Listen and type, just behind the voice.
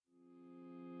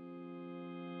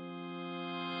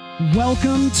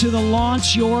Welcome to the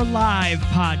Launch Your Live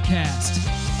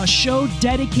podcast, a show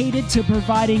dedicated to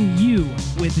providing you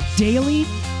with daily,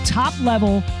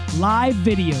 top-level live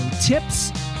video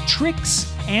tips,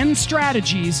 tricks, and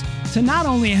strategies to not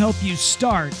only help you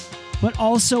start, but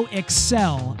also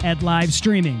excel at live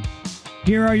streaming.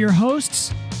 Here are your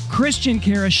hosts, Christian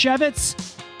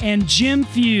Karashevitz and Jim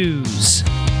Fuse.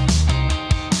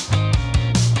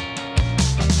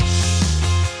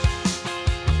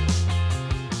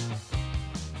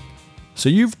 So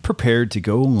you've prepared to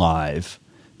go live,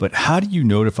 but how do you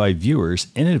notify viewers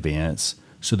in advance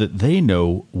so that they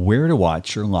know where to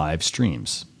watch your live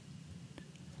streams?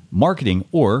 Marketing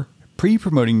or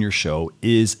pre-promoting your show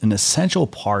is an essential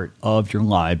part of your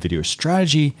live video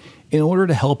strategy in order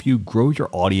to help you grow your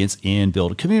audience and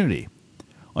build a community.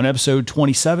 On episode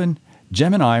 27,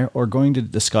 Jem and I are going to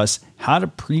discuss how to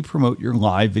pre-promote your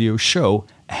live video show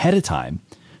ahead of time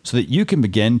so that you can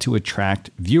begin to attract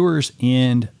viewers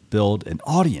and build an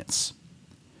audience.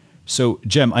 So,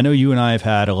 Jem, I know you and I have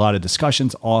had a lot of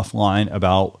discussions offline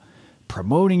about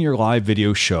promoting your live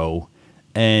video show,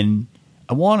 and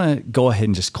I want to go ahead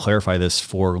and just clarify this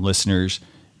for listeners.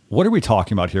 What are we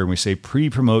talking about here when we say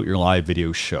pre-promote your live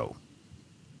video show?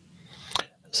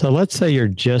 So let's say you're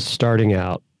just starting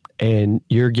out and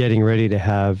you're getting ready to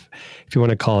have, if you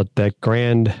want to call it the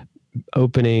grand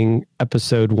opening,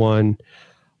 episode 1.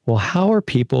 Well, how are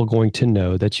people going to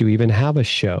know that you even have a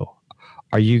show?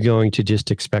 Are you going to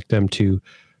just expect them to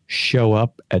show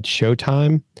up at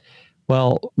showtime?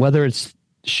 Well, whether it's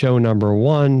show number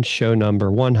 1, show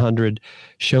number 100,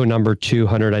 show number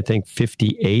 200, I think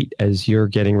 58, as you're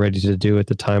getting ready to do at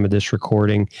the time of this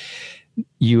recording,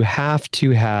 you have to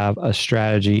have a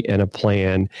strategy and a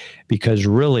plan, because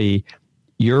really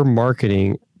you're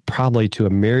marketing probably to a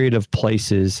myriad of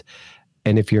places.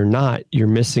 And if you're not, you're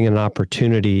missing an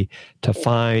opportunity to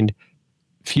find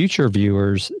future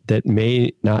viewers that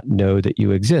may not know that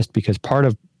you exist, because part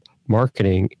of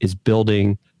marketing is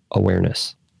building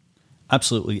awareness.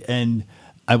 Absolutely. And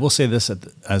I will say this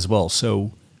as well.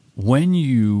 So when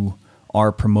you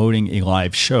are promoting a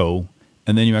live show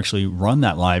and then you actually run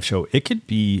that live show, it could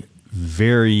be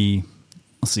very,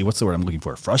 let's see, what's the word I'm looking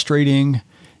for? Frustrating.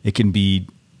 It can be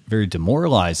very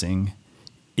demoralizing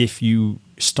if you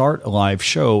start a live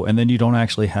show and then you don't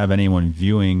actually have anyone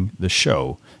viewing the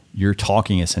show. You're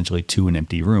talking essentially to an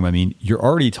empty room. I mean, you're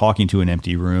already talking to an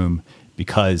empty room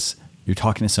because you're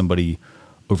talking to somebody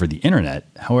over the internet.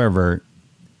 However,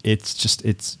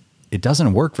 it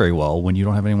doesn't work very well when you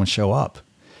don't have anyone show up.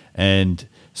 And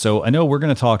so I know we're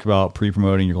going to talk about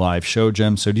pre-promoting your live show,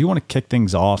 Jem. So do you want to kick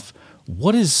things off?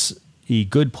 What is a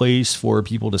good place for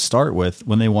people to start with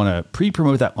when they want to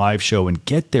pre-promote that live show and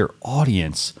get their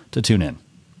audience to tune in?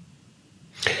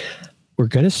 We're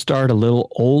going to start a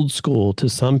little old school to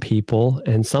some people,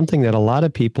 and something that a lot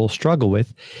of people struggle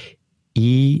with: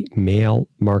 email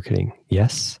marketing.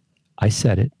 Yes, I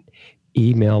said it.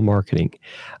 Email marketing.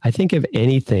 I think if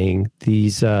anything,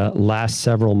 these last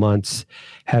several months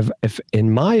have, in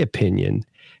my opinion,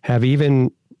 have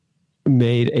even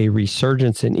made a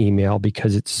resurgence in email,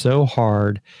 because it's so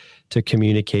hard to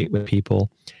communicate with people.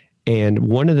 And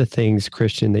one of the things,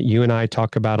 Christian, that you and I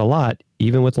talk about a lot,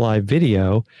 even with live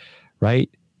video, right?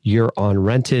 You're on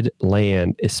rented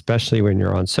land, especially when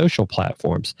you're on social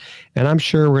platforms. And I'm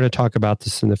sure we're going to talk about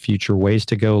this in the future, ways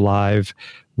to go live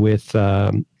with,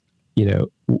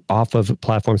 off of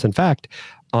platforms. In fact,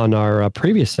 on our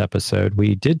previous episode,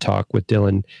 we did talk with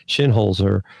Dylan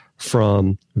Schinholzer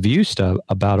from Viewsta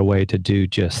about a way to do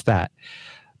just that.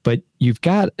 But you've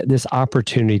got this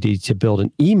opportunity to build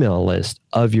an email list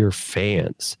of your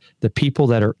fans, the people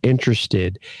that are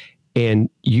interested, and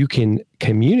you can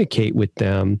communicate with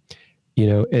them,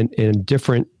 in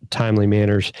different timely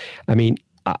manners. I mean,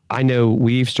 I know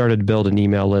we've started to build an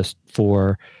email list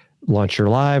for Launch Your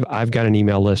Live. I've got an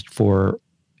email list for,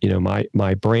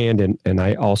 my brand, and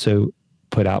I also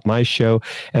put out my show.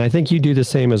 And I think you do the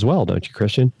same as well, don't you,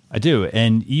 Christian? I do.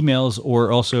 And emails,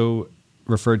 or also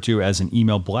referred to as an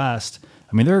email blast,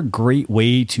 I mean, they're a great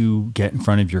way to get in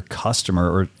front of your customer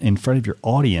or in front of your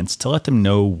audience to let them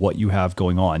know what you have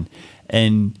going on.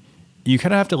 And you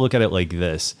kind of have to look at it like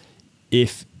this.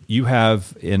 If you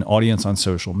have an audience on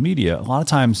social media, a lot of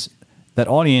times that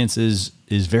audience is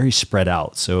very spread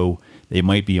out. So they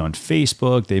might be on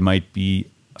Facebook, they might be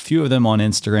a few of them on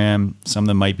Instagram, some of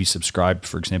them might be subscribed,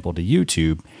 for example, to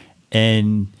YouTube.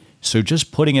 And so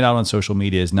just putting it out on social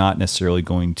media is not necessarily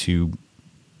going to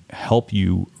help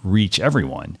you reach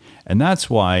everyone. And that's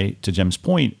why, to Jem's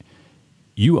point,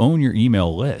 you own your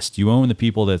email list. You own the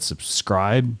people that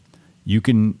subscribe. You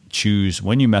can choose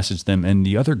when you message them. And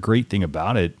the other great thing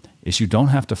about it is you don't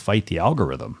have to fight the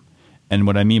algorithm. And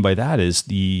what I mean by that is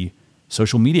the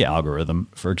social media algorithm.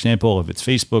 For example, if it's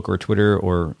Facebook or Twitter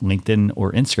or LinkedIn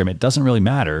or Instagram, it doesn't really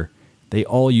matter. They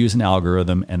all use an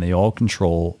algorithm and they all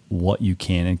control what you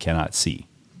can and cannot see.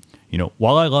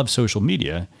 While I love social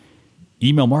media,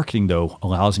 email marketing, though,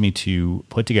 allows me to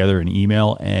put together an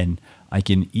email and I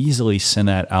can easily send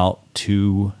that out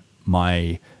to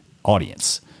my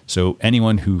audience. So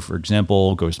anyone who, for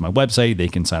example, goes to my website, they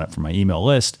can sign up for my email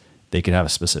list. They can have a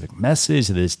specific message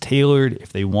that is tailored.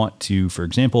 If they want to, for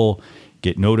example,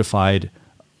 get notified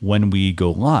when we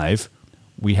go live,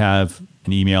 we have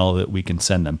an email that we can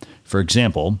send them. For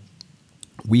example,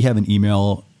 we have an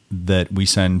email that we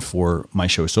send for my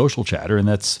show Social Chatter, and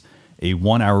that's a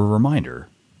 1-hour reminder.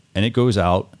 And it goes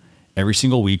out every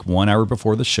single week, 1 hour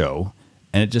before the show.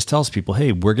 And it just tells people,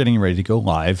 hey, we're getting ready to go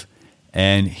live.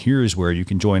 And here's where you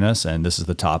can join us. And this is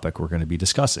the topic we're going to be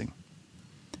discussing.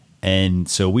 And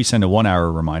so we send a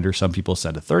 1-hour reminder. Some people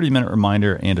send a 30-minute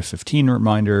reminder and a 15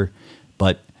 reminder,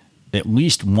 but at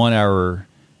least 1 hour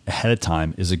ahead of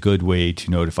time is a good way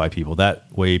to notify people. That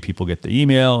way people get the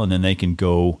email and then they can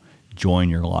go join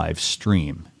your live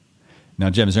stream. Now,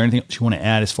 Jim, is there anything else you want to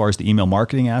add as far as the email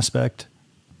marketing aspect?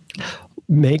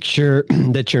 Make sure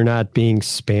that you're not being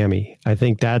spammy. I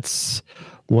think that's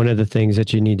one of the things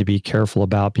that you need to be careful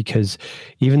about, because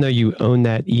even though you own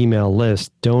that email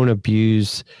list, don't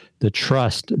abuse the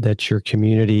trust that your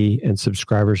community and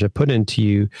subscribers have put into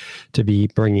you to be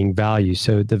bringing value.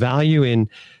 So the value in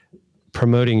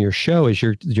promoting your show is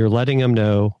you're letting them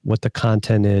know what the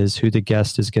content is, who the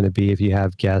guest is going to be if you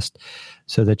have guests,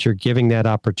 so that you're giving that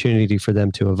opportunity for them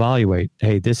to evaluate,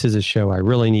 hey, this is a show I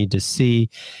really need to see.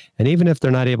 And even if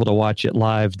they're not able to watch it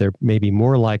live, they're maybe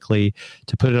more likely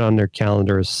to put it on their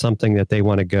calendar as something that they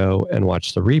want to go and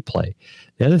watch the replay.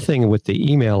 The other thing with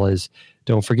the email is,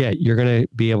 don't forget, you're going to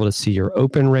be able to see your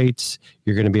open rates.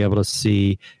 You're going to be able to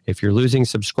see if you're losing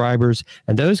subscribers.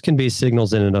 And those can be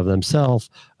signals in and of themselves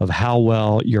of how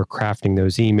well you're crafting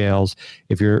those emails.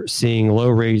 If you're seeing low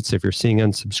rates, if you're seeing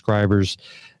unsubscribers,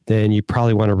 then you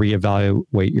probably want to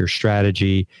reevaluate your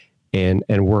strategy and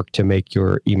work to make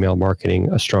your email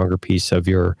marketing a stronger piece of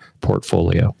your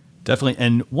portfolio. Definitely.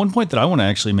 And one point that I want to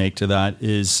actually make to that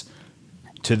is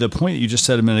to the point that you just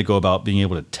said a minute ago about being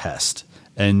able to test.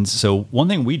 And so one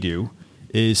thing we do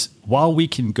is, while we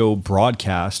can go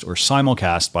broadcast or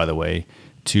simulcast, by the way,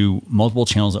 to multiple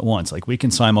channels at once, like we can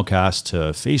simulcast to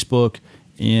Facebook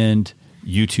and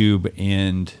YouTube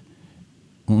and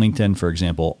LinkedIn, for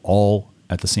example, all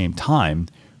at the same time.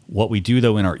 What we do,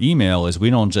 though, in our email is we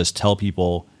don't just tell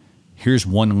people, here's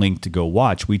one link to go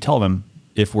watch. We tell them,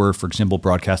 if we're, for example,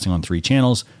 broadcasting on 3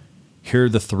 channels, here are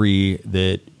the 3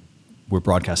 that we're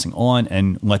broadcasting on,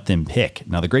 and let them pick.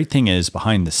 Now, the great thing is,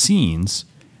 behind the scenes,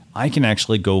 I can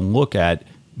actually go look at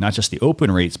not just the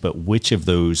open rates, but which of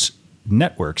those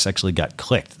networks actually got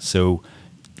clicked. So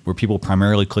were people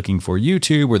primarily clicking for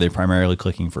YouTube? Were they primarily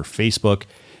clicking for Facebook?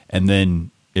 And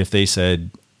then if they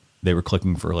said they were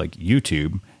clicking for like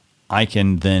YouTube, I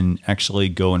can then actually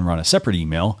go and run a separate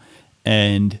email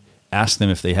and ask them,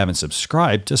 if they haven't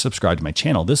subscribed, to subscribe to my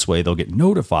channel. This way they'll get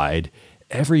notified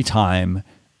every time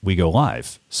we go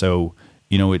live. So,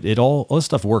 it all this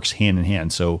stuff works hand in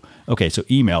hand. So, okay, so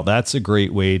email, that's a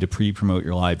great way to pre-promote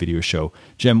your live video show.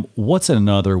 Jim, what's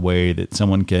another way that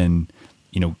someone can,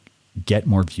 get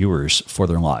more viewers for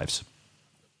their lives?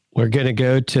 We're going to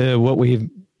go to what we've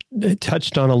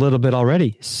touched on a little bit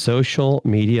already, social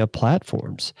media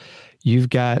platforms. You've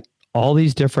got all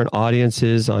these different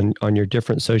audiences on your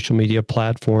different social media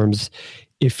platforms,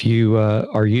 if you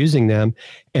are using them.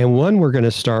 And one we're going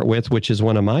to start with, which is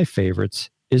one of my favorites,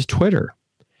 is Twitter.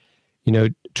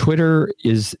 Twitter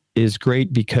is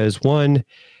great because, one,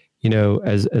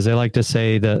 as I like to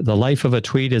say, the life of a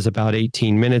tweet is about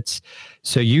 18 minutes.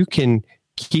 So you can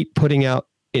keep putting out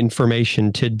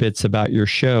information, tidbits about your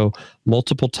show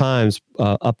multiple times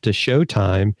up to show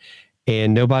time,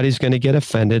 and nobody's going to get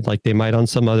offended like they might on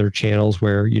some other channels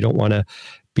where you don't want to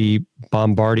be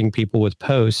bombarding people with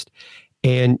posts.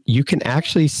 And you can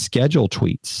actually schedule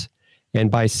tweets.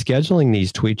 And by scheduling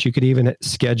these tweets, you could even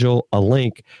schedule a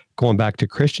link, going back to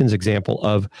Christian's example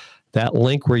of that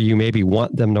link where you maybe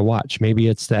want them to watch. Maybe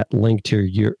it's that link to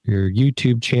your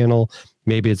YouTube channel.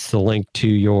 Maybe it's the link to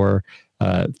your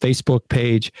Facebook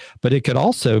page. But it could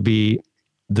also be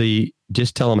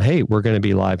just tell them, hey, we're going to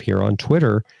be live here on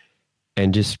Twitter,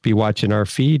 and just be watching our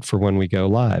feed for when we go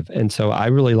live. And so I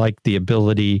really like the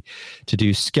ability to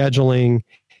do scheduling.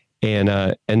 And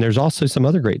there's also some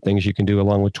other great things you can do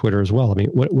along with Twitter as well. I mean,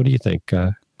 what do you think,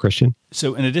 Christian?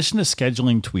 So in addition to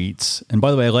scheduling tweets, and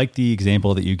by the way, I like the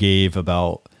example that you gave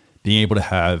about being able to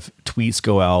have tweets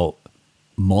go out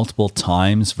multiple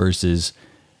times versus,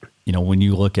 when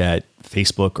you look at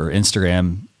Facebook or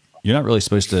Instagram, you're not really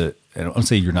supposed to, I don't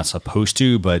say you're not supposed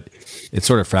to, but it's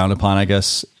sort of frowned upon, I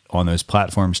guess, on those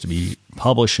platforms to be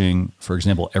publishing, for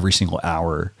example, every single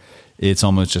hour. It's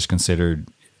almost just considered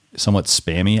somewhat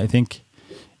spammy, I think,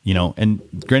 and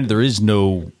granted, there is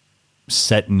no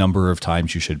set number of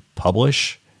times you should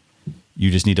publish. You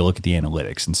just need to look at the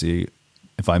analytics and see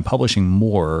if I'm publishing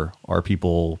more, are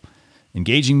people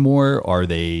engaging more? Are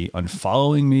they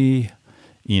unfollowing me?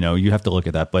 You have to look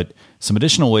at that. But some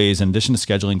additional ways, in addition to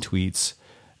scheduling tweets,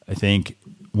 I think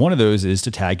one of those is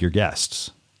to tag your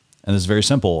guests. And this is very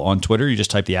simple. On Twitter, you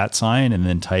just type the @ and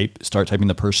then start typing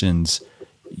the person's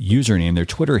username, their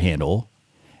Twitter handle,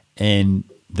 and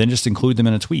then just include them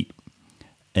in a tweet.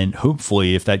 And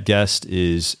hopefully, if that guest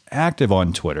is active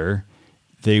on Twitter,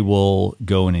 they will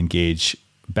go and engage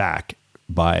back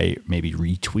by maybe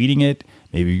retweeting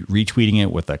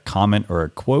it with a comment or a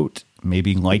quote,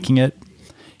 maybe liking it,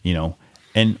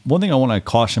 And one thing I want to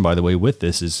caution, by the way, with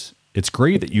this is it's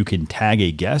great that you can tag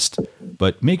a guest,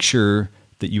 but make sure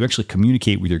that you actually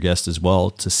communicate with your guest as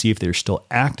well to see if they're still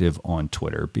active on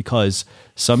Twitter, because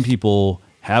some people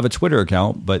have a Twitter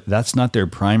account, but that's not their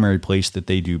primary place that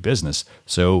they do business.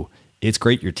 So it's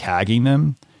great you're tagging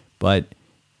them, but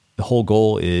the whole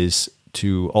goal is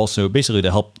to also basically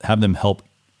to have them help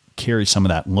carry some of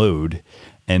that load.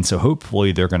 And so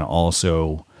hopefully they're going to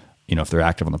also, if they're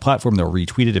active on the platform, they'll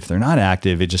retweet it. If they're not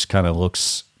active, it just kind of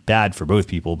looks bad for both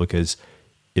people, because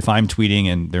if I'm tweeting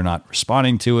and they're not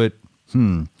responding to it,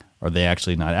 are they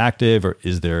actually not active, or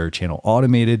is their channel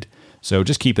automated? So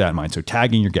just keep that in mind. So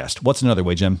tagging your guest. What's another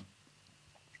way, Jim?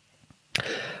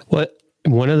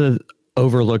 One of the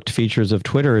overlooked features of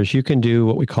Twitter is you can do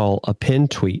what we call a pin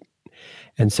tweet.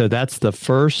 And so that's the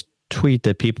first tweet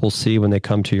that people see when they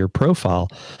come to your profile.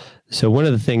 So one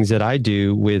of the things that I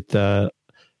do with the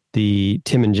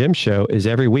Tim and Jim show is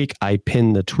every week I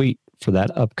pin the tweet for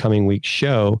that upcoming week's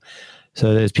show.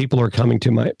 So that as people are coming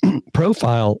to my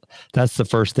profile, that's the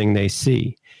first thing they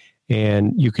see.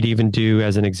 And you could even do,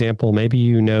 as an example,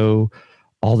 maybe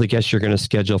all the guests you're going to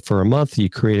schedule for a month. You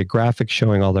create a graphic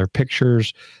showing all their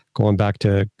pictures, going back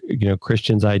to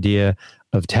Christian's idea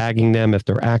of tagging them if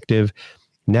they're active.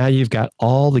 Now you've got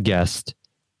all the guests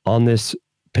on this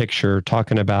picture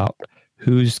talking about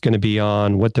who's going to be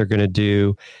on, what they're going to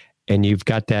do. And you've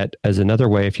got that as another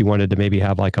way if you wanted to maybe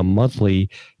have like a monthly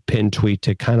pin tweet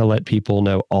to kind of let people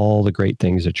know all the great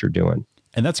things that you're doing.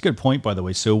 And that's a good point, by the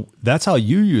way. So that's how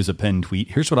you use a pin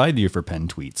tweet. Here's what I do for pin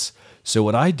tweets. So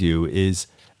what I do is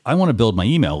I want to build my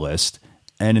email list.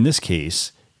 And in this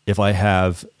case, if I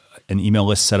have an email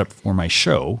list set up for my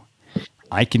show,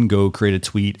 I can go create a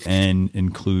tweet and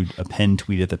include a pin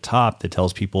tweet at the top that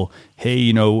tells people,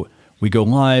 hey, we go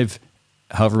live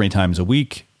however many times a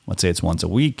week. Let's say it's once a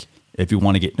week. If you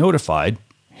want to get notified,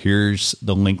 here's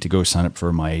the link to go sign up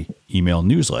for my email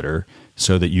newsletter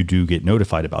so that you do get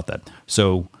notified about that.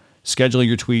 So scheduling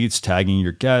your tweets, tagging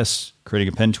your guests,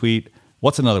 creating a pin tweet.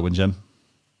 What's another one, Jim?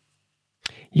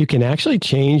 You can actually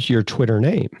change your Twitter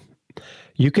name.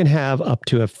 You can have up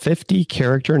to a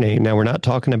 50-character name. Now, we're not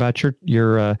talking about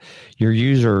your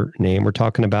user name. We're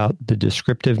talking about the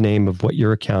descriptive name of what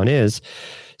your account is.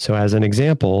 So as an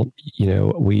example,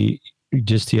 we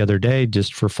just the other day,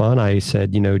 just for fun, I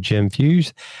said, Jim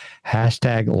Fuse,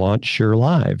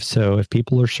 #LaunchYourLive. So if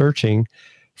people are searching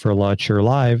for Launch Your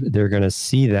Live, they're going to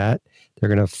see that. They're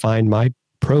going to find my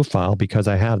profile because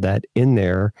I have that in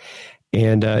there.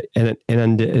 And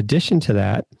in addition to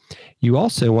that, you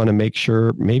also want to make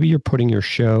sure maybe you're putting your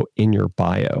show in your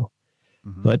bio.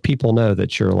 Mm-hmm. Let people know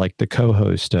that you're like the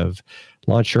co-host of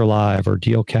Launch Your Live or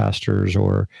Dealcasters,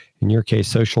 or in your case,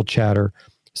 Social Chatter,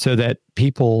 so that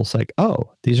people's like, oh,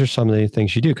 these are some of the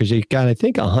things you do. Because you got, I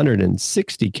think,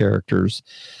 160 characters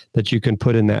that you can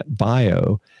put in that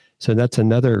bio. So that's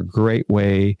another great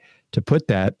way to put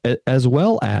that, as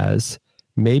well as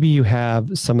maybe you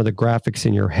have some of the graphics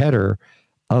in your header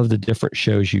of the different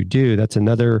shows you do. That's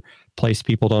another place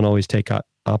people don't always take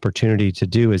opportunity to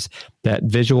do, is that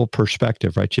visual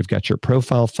perspective, right? You've got your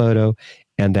profile photo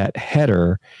and that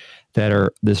header that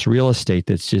are this real estate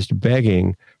that's just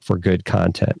begging for good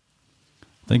content.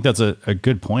 I think that's a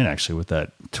good point, actually, with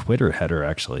that Twitter header,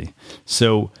 actually.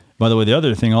 So, by the way, the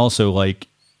other thing also like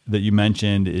that you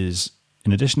mentioned is,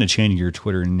 in addition to changing your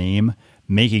Twitter name,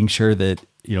 making sure that,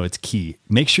 it's key.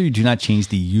 Make sure you do not change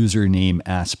the username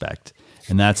aspect.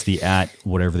 And that's the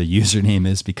 @whatever the username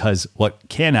is, because what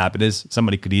can happen is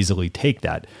somebody could easily take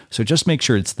that. So just make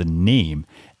sure it's the name.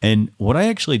 And what I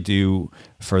actually do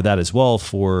for that as well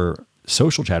for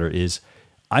Social Chatter is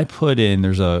I put in,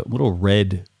 there's a little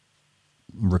red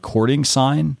recording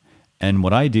sign. And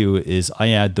what I do is I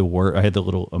add the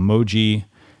little emoji,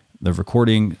 the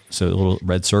recording, so the little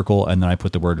red circle, and then I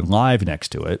put the word live next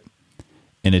to it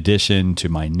in addition to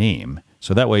my name.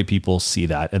 So that way people see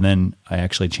that. And then I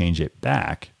actually change it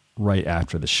back right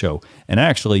after the show. And I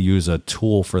actually use a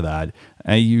tool for that.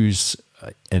 I use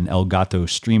an Elgato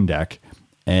Stream Deck,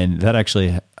 and that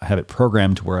actually I have it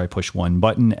programmed where I push one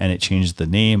button and it changes the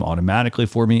name automatically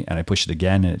for me, and I push it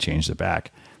again and it changes it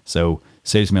back. So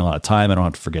saves me a lot of time. I don't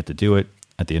have to forget to do it.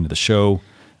 At the end of the show,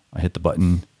 I hit the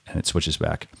button and it switches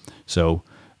back. So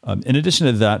in addition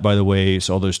to that, by the way,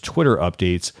 so all those Twitter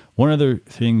updates, one other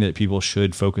thing that people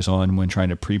should focus on when trying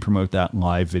to pre-promote that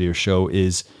live video show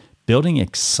is building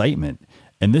excitement.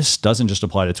 And this doesn't just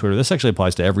apply to Twitter. This actually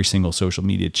applies to every single social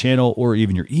media channel or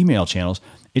even your email channels.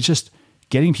 It's just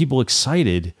getting people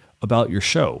excited about your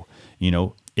show.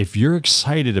 If you're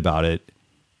excited about it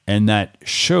and that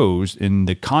shows in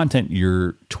the content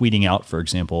you're tweeting out, for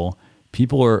example,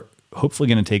 people are hopefully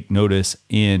going to take notice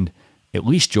and at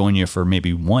least join you for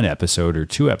maybe one episode or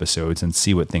two episodes and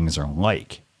see what things are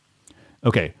like.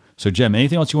 Okay, so Jem,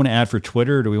 anything else you want to add for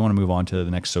Twitter, or do we want to move on to the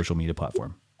next social media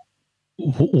platform?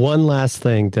 One last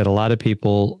thing that a lot of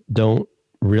people don't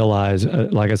realize,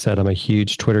 like I said, I'm a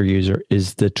huge Twitter user,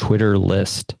 is the Twitter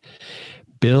list.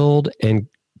 Build and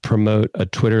promote a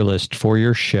Twitter list for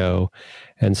your show.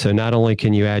 And so not only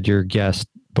can you add your guest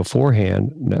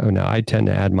beforehand, no, I tend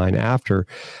to add mine after,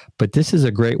 but this is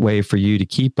a great way for you to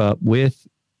keep up with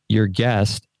your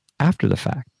guest after the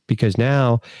fact, because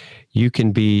now you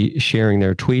can be sharing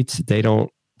their tweets. They don't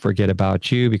forget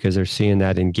about you because they're seeing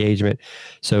that engagement.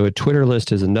 So a Twitter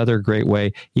list is another great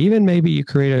way. Even maybe you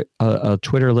create a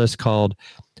Twitter list called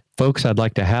folks I'd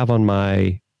like to have on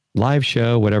my live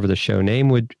show, whatever the show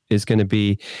name is going to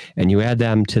be, and you add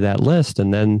them to that list,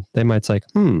 and then they might say,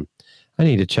 I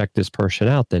need to check this person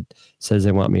out that says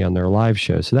they want me on their live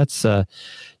show. So that's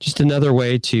just another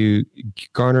way to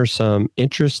garner some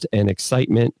interest and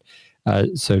excitement.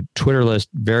 So Twitter list,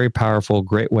 very powerful,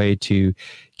 great way to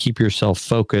keep yourself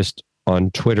focused on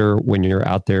Twitter when you're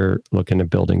out there looking to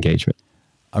build engagement.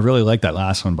 I really like that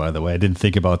last one, by the way. I didn't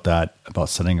think about that, about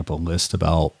setting up a list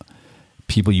about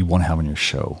people you want to have on your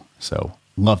show. So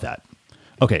love that.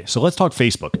 Okay, so let's talk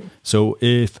Facebook. So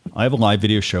if I have a live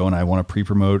video show and I want to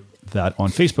pre-promote that on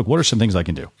Facebook, what are some things I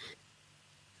can do?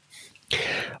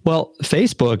 Well,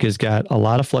 Facebook has got a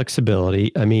lot of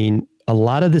flexibility. I mean, a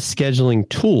lot of the scheduling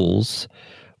tools,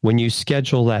 when you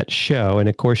schedule that show, and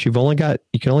of course you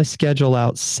can only schedule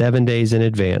out 7 days in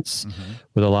advance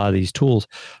with a lot of these tools,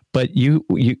 but you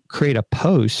create a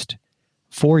post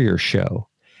for your show.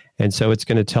 And so it's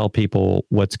going to tell people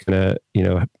what's going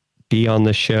to, be on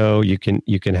the show. You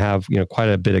can have, quite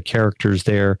a bit of characters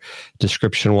there,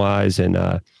 description wise,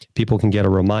 and people can get a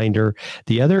reminder.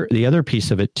 The other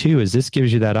piece of it too is this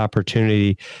gives you that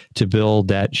opportunity to build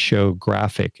that show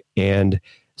graphic, and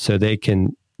so they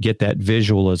can get that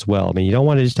visual as well. I mean, you don't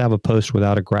want to just have a post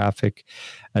without a graphic.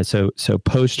 So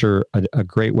posts are a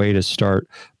great way to start,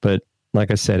 but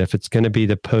like I said, if it's going to be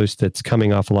the post that's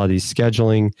coming off a lot of these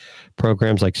scheduling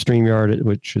programs like StreamYard,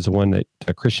 which is the one that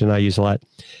Christian and I use a lot,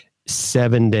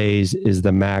 7 days is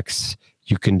the max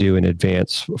you can do in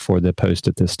advance for the post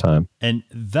at this time. And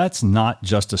that's not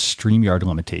just a StreamYard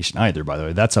limitation either, by the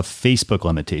way. That's a Facebook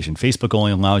limitation. Facebook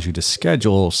only allows you to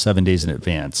schedule 7 days in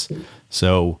advance.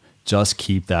 So just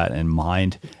keep that in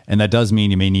mind. And that does mean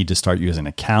you may need to start using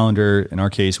a calendar. In our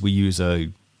case, we use a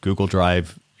Google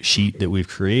Drive sheet that we've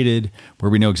created where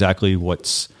we know exactly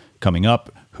what's coming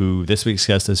up, who this week's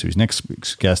guest is, who's next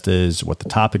week's guest is, what the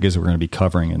topic is we're going to be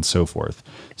covering, and so forth.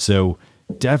 So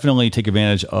definitely take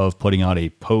advantage of putting out a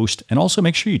post, and also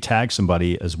make sure you tag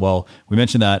somebody as well. We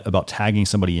mentioned that about tagging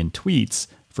somebody in tweets.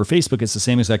 For Facebook, it's the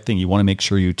same exact thing. You want to make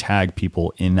sure you tag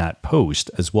people in that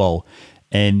post as well.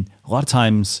 And a lot of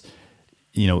times,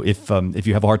 if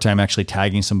you have a hard time actually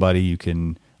tagging somebody, you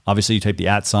can obviously you type the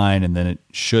 @ sign, and then it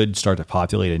should start to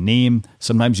populate a name.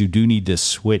 Sometimes you do need to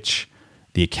switch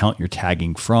the account you're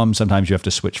tagging from. Sometimes you have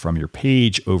to switch from your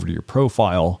page over to your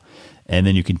profile, and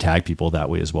then you can tag people that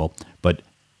way as well. But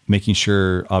making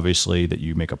sure, obviously, that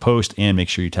you make a post and make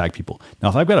sure you tag people. Now,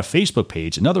 if I've got a Facebook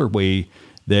page, another way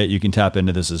that you can tap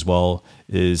into this as well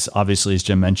is, obviously, as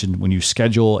Jem mentioned, when you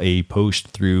schedule a post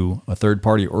through a third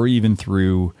party, or even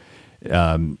through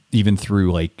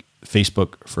like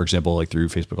Facebook, for example, like through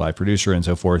Facebook Live Producer and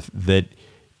so forth, that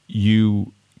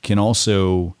you can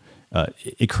also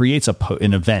it creates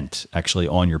an event actually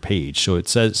on your page. So it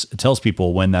tells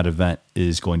people when that event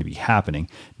is going to be happening.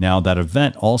 Now that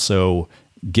event also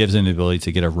gives an ability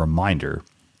to get a reminder,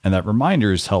 and that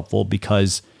reminder is helpful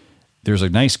because there's a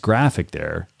nice graphic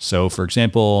there. So for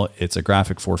example, it's a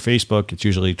graphic for Facebook. It's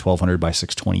usually 1200 by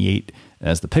 628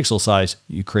 as the pixel size.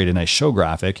 You create a nice show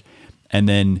graphic, and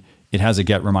then it has a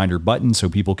get reminder button so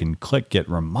people can click get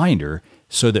reminder,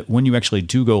 so that when you actually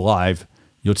do go live,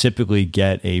 you'll typically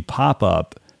get a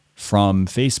pop-up from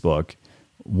Facebook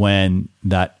when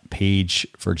that page,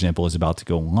 for example, is about to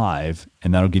go live.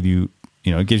 And that'll give you,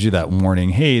 it gives you that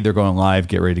warning, hey, they're going live,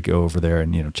 get ready to go over there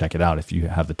and, check it out if you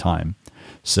have the time.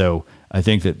 So I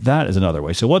think that is another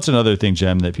way. So what's another thing,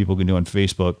 Jem, that people can do on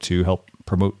Facebook to help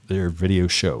promote their video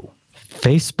show?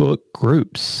 Facebook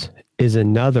groups is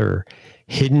another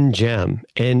hidden gem.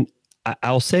 And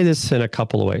I'll say this in a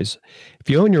couple of ways. If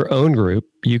you own your own group,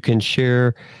 you can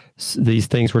share these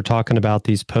things we're talking about,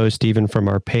 these posts, even from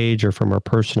our page or from our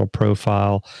personal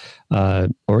profile,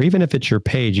 or even if it's your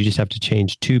page, you just have to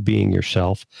change to being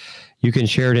yourself. You can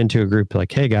share it into a group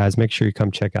like, hey guys, make sure you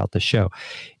come check out the show.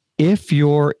 If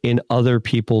you're in other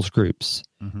people's groups,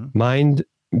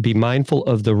 be mindful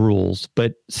of the rules.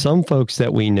 But some folks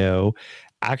that we know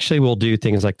actually will do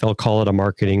things like they'll call it a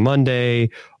Marketing Monday,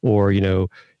 or,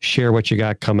 share what you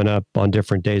got coming up on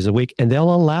different days of the week, and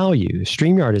they'll allow you.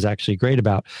 StreamYard is actually great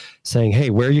about saying, hey,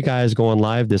 where are you guys going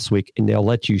live this week? And they'll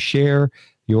let you share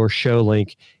your show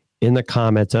link in the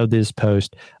comments of this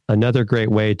post. Another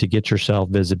great way to get yourself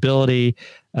visibility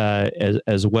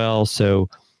as well. So,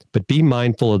 but be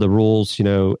mindful of the rules,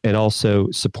 and also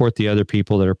support the other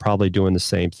people that are probably doing the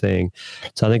same thing.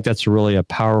 So I think that's really a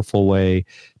powerful way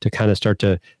to kind of start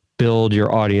to build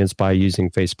your audience by using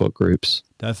Facebook groups.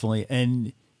 Definitely.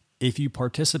 And if you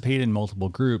participate in multiple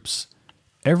groups,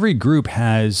 every group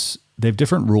they have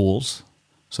different rules.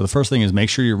 So the first thing is make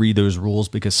sure you read those rules,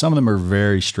 because some of them are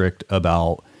very strict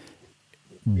about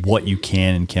what you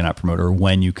can and cannot promote, or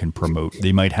when you can promote.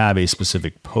 They might have a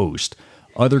specific post.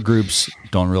 Other groups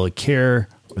don't really care,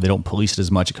 or they don't police it as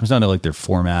much. It comes down to like their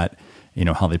format,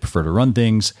 how they prefer to run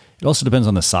things. It also depends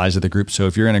on the size of the group. So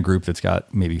if you're in a group that's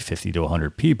got maybe 50 to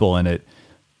 100 people in it,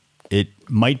 it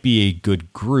might be a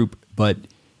good group, but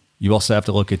you also have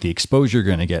to look at the exposure you're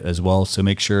going to get as well. So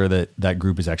make sure that that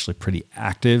group is actually pretty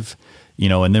active,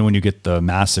 and then when you get the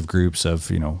massive groups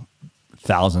of,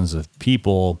 thousands of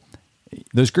people,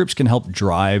 those groups can help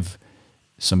drive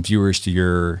some viewers to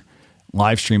your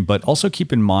live stream, but also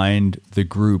keep in mind the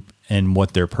group and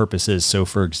what their purpose is. So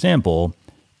for example,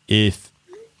 if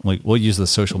we'll use the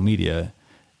social media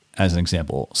as an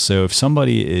example. So if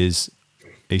somebody is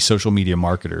a social media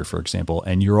marketer, for example,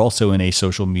 and you're also in a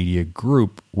social media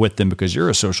group with them because you're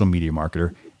a social media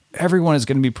marketer, everyone is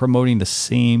going to be promoting the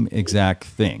same exact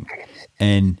thing.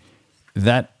 And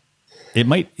that it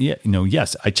might,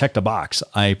 yes, I checked a box,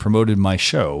 I promoted my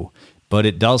show, but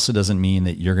it also doesn't mean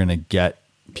that you're going to get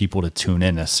people to tune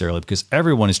in necessarily, because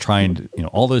everyone is trying to,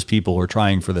 all those people are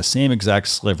trying for the same exact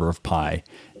sliver of pie,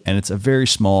 and it's a very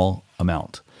small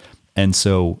amount. And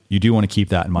so you do want to keep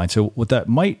that in mind. So what that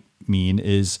might mean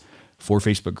is, for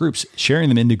Facebook groups, sharing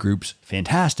them into groups,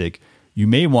 fantastic. You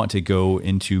may want to go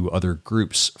into other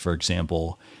groups, for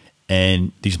example,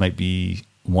 and these might be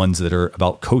ones that are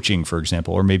about coaching, for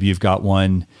example, or maybe you've got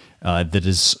one that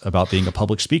is about being a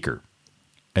public speaker,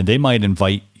 and they might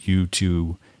invite you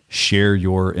to share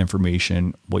your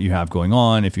information, what you have going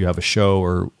on, if you have a show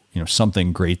or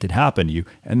something great that happened to you.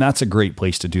 And that's a great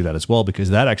place to do that as well, because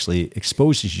that actually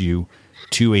exposes you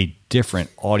to a different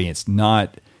audience,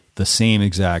 not the same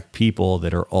exact people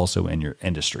that are also in your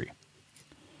industry.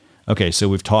 Okay, so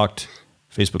we've talked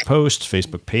Facebook posts,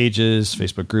 Facebook pages,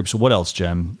 Facebook groups. What else,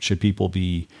 Jem, should people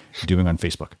be doing on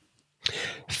Facebook?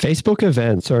 Facebook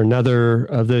events are another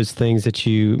of those things that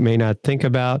you may not think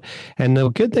about. And the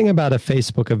good thing about a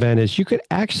Facebook event is you could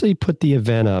actually put the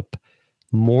event up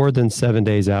more than 7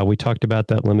 days out. We talked about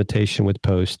that limitation with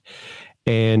post.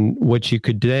 And what you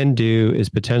could then do is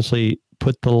potentially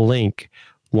put the link,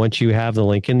 once you have the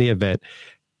link in the event.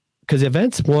 Because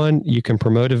events, one, you can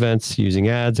promote events using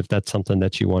ads if that's something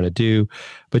that you want to do,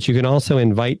 but you can also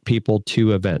invite people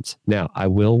to events. Now, I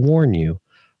will warn you,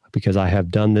 because I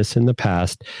have done this in the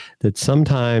past, that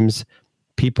sometimes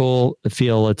people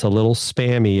feel it's a little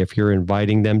spammy if you're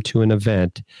inviting them to an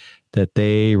event that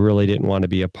they really didn't want to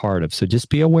be a part of. So just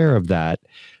be aware of that.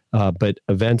 But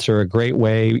events are a great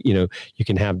way, you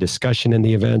can have discussion in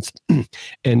the events.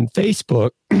 And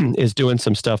Facebook is doing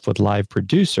some stuff with Live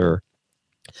Producer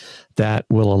that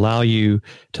will allow you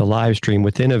to live stream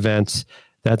within events.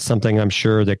 That's something I'm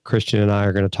sure that Christian and I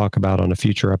are going to talk about on a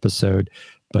future episode.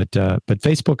 But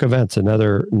Facebook events,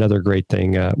 another great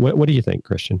thing. What do you think,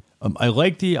 Christian? I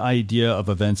like the idea of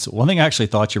events. One thing I actually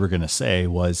thought you were going to say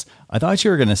was, I thought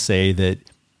you were going to say that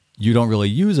you don't really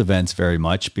use events very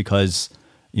much because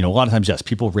a lot of times, yes,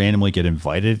 people randomly get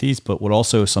invited to these, but what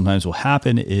also sometimes will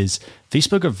happen is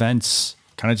Facebook events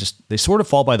kind of they sort of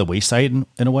fall by the wayside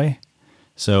in a way.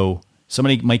 So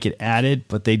somebody might get added,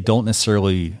 but they don't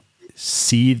necessarily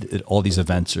see that all these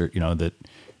events are, that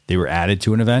they were added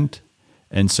to an event.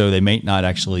 And so they may not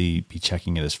actually be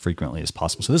checking it as frequently as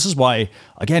possible. So this is why,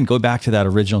 again, go back to that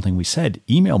original thing we said,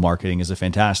 email marketing is a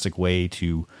fantastic way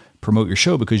to promote your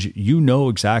show because you know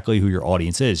exactly who your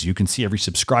audience is. You can see every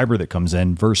subscriber that comes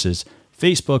in versus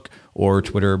Facebook or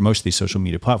Twitter, most of these social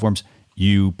media platforms.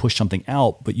 You push something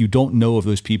out, but you don't know if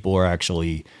those people are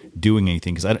actually doing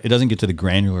anything because it doesn't get to the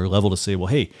granular level to say, well,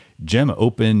 hey, Jim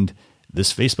opened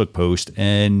this Facebook post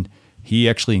and he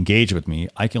actually engaged with me.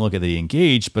 I can look at the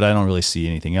engaged, but I don't really see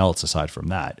anything else aside from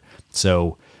that.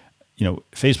 So,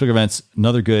 Facebook events,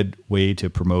 another good way to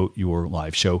promote your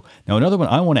live show. Now, another one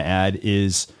I want to add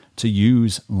is to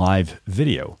use live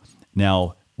video.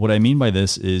 Now, what I mean by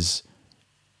this is,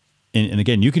 and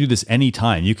again, you could do this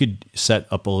anytime. You could set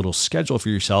up a little schedule for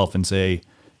yourself and say,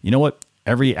 you know what,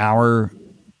 every hour,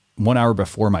 1 hour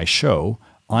before my show,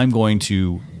 I'm going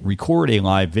to record a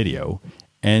live video.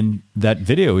 And that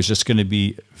video is just going to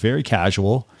be very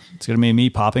casual. It's going to be me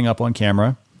popping up on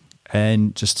camera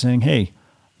and just saying, hey,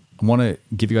 I want to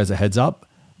give you guys a heads up.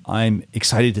 I'm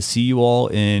excited to see you all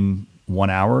in 1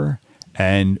 hour.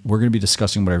 And we're going to be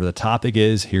discussing whatever the topic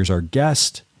is. Here's our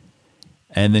guest.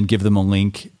 And then give them a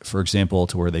link, for example,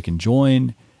 to where they can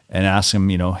join and ask them,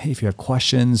 hey, if you have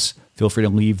questions, feel free to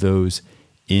leave those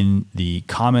in the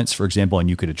comments, for example, and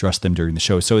you could address them during the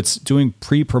show. So it's doing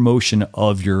pre-promotion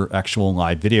of your actual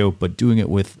live video, but doing it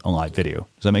with a live video.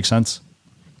 Does that make sense?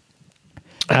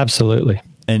 Absolutely.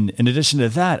 And in addition to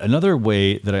that, another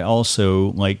way that I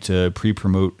also like to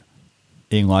pre-promote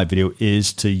a live video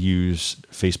is to use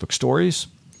Facebook stories.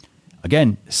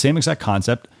 Again, same exact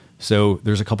concept. So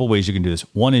there's a couple ways you can do this.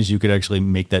 One is you could actually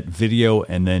make that video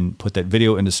and then put that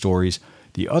video into stories.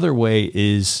 The other way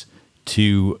is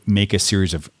to make a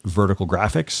series of vertical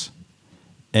graphics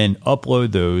and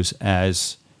upload those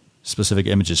as specific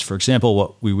images. For example,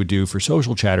 what we would do for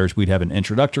social chatters, we'd have an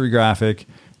introductory graphic.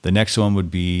 The next one would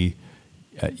be,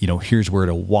 here's where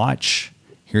to watch.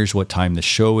 Here's what time the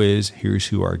show is. Here's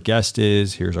who our guest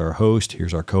is. Here's our host.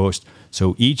 Here's our co-host.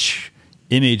 So each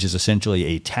image is essentially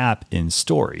a tap in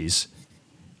stories.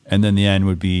 And then the end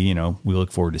would be, we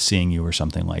look forward to seeing you or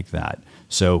something like that.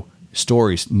 So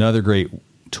stories, another great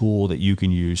tool that you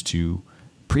can use to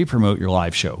pre-promote your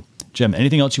live show. Jim,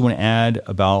 anything else you want to add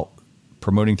about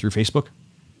promoting through Facebook?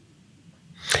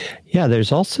 Yeah,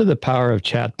 there's also the power of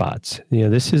chatbots.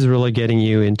 This is really getting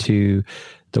you into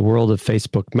the world of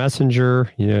Facebook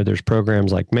Messenger. There's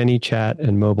programs like ManyChat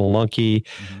and Mobile Monkey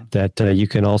that you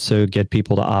can also get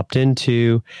people to opt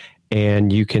into.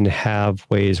 And you can have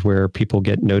ways where people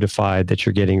get notified that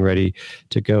you're getting ready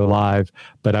to go live.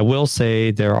 But I will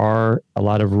say there are a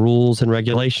lot of rules and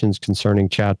regulations concerning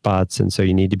chatbots. And so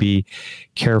you need to be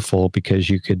careful because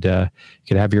you could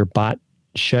have your bot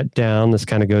shut down. This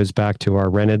kind of goes back to our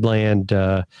rented land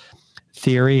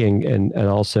theory and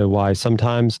also why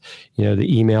sometimes, the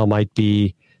email might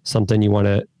be something you want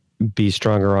to be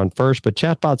stronger on first. But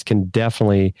chatbots can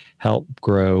definitely help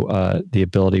grow the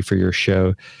ability for your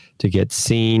show to get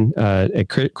seen.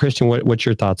 Christian, what's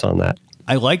your thoughts on that?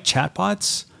 I like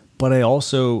chatbots, but I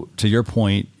also, to your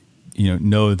point,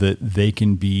 know that they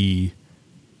can be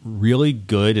really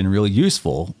good and really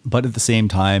useful. But at the same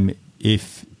time,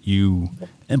 if you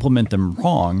implement them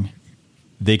wrong,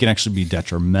 they can actually be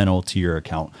detrimental to your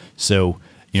account. So,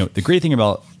 the great thing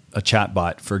about a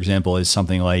chatbot, for example, is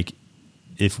something like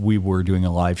if we were doing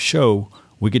a live show,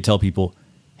 we could tell people,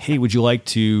 hey, would you like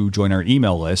to join our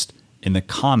email list? In the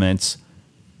comments,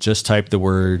 just type the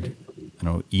word,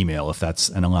 email, if that's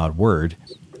an allowed word,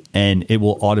 and it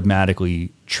will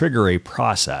automatically trigger a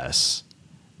process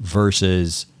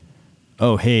versus,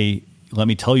 oh, hey, let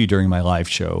me tell you during my live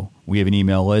show, we have an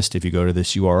email list. If you go to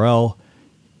this URL,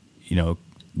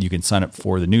 you can sign up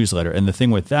for the newsletter. And the thing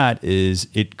with that is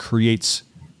it's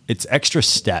extra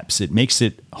steps. It makes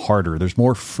it harder. There's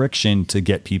more friction to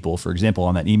get people, for example,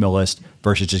 on that email list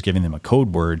versus just giving them a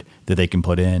code word that they can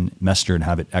put in Messenger and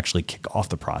have it actually kick off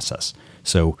the process.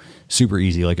 So super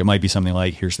easy. Like it might be something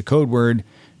like, here's the code word.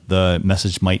 The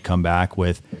message might come back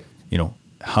with,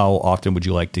 how often would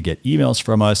you like to get emails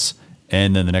from us?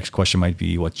 And then the next question might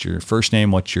be, what's your first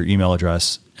name? What's your email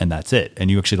address? And that's it. And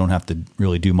you actually don't have to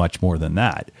really do much more than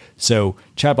that. So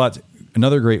chatbots,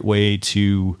 another great way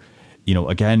to,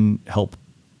 again, help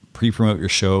pre-promote your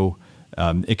show.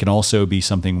 It can also be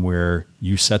something where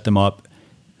you set them up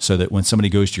so that when somebody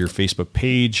goes to your Facebook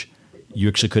page, you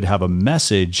actually could have a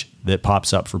message that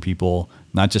pops up for people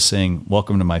not just saying,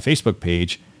 welcome to my Facebook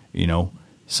page,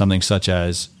 something such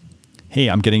as, hey,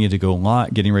 I'm getting ready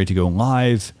to go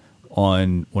live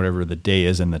on whatever the day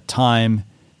is and the time.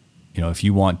 If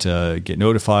you want to get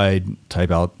notified,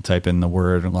 type in the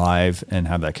word live and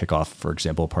have that kick off, for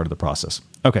example, part of the process.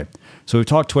 Okay. So we've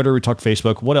talked Twitter, we talked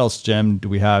Facebook. What else, Jem, do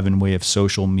we have in way of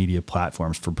social media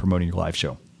platforms for promoting your live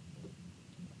show?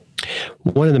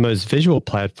 One of the most visual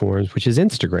platforms, which is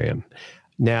Instagram.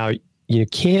 Now, you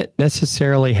can't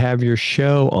necessarily have your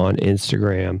show on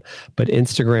Instagram, but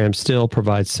Instagram still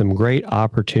provides some great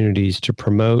opportunities to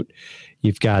promote.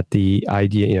 You've got the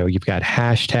idea, you've got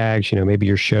hashtags, maybe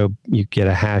your show, you get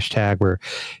a hashtag where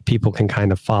people can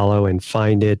kind of follow and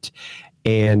find it.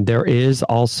 And there is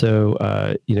also,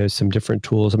 some different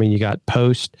tools. I mean, you got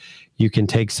Post. You can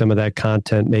take some of that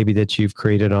content maybe that you've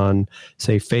created on,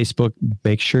 say, Facebook,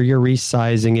 make sure you're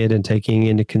resizing it and taking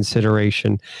into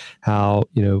consideration how,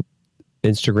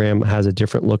 Instagram has a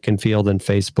different look and feel than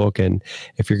Facebook. And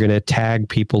if you're going to tag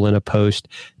people in a post,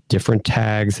 different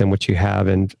tags than what you have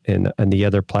in the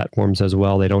other platforms as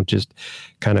well. They don't just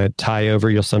kind of tie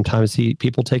over. You'll sometimes see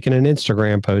people taking an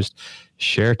Instagram post,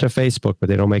 share it to Facebook, but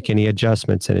they don't make any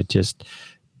adjustments, and it just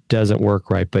doesn't work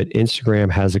right. But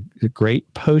Instagram has a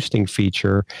great posting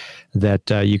feature that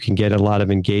you can get a lot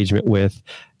of engagement with.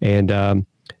 And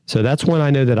so that's one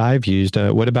I know that I've used.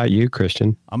 What about you,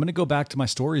 Christian? I'm going to go back to my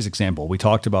stories example. We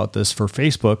talked about this for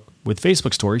Facebook with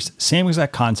Facebook stories, same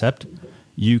exact concept.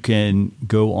 You can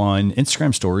go on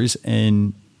Instagram stories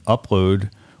and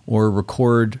upload or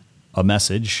record a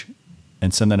message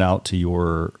and send that out to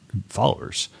your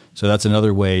followers. So that's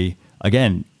another way.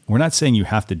 Again, we're not saying you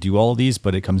have to do all of these,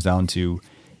 but it comes down to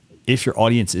if your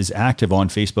audience is active on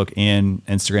Facebook and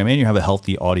Instagram and you have a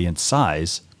healthy audience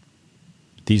size,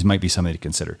 these might be something to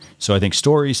consider. So I think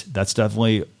stories, that's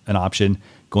definitely an option.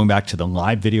 Going back to the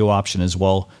live video option as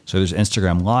well. So there's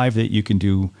Instagram Live that you can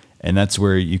do, and that's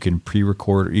where you can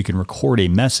pre-record or you can record a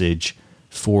message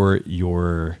for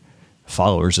your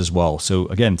followers as well. So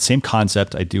again, same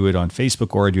concept. I do it on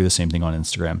Facebook or I do the same thing on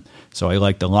Instagram. So I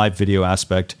like the live video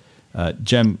aspect.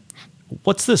 Jem,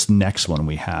 what's this next one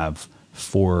we have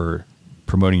for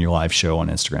promoting your live show on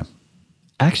Instagram?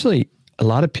 Actually, a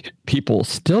lot of people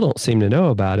still don't seem to know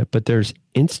about it, but there's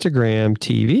Instagram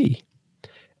TV.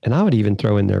 And I would even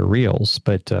throw in their Reels,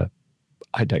 but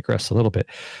I digress a little bit.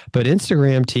 But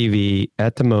Instagram TV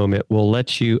at the moment will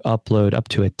let you upload up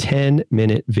to a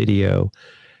 10-minute video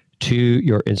to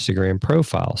your Instagram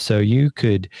profile. So you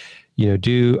could,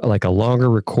 do like a longer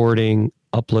recording,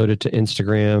 upload it to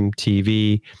Instagram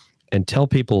TV, and tell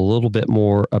people a little bit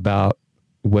more about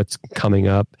what's coming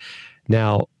up.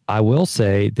 Now, I will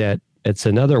say that it's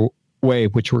another way,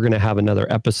 which we're going to have another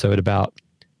episode about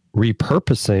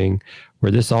repurposing,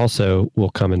 where this also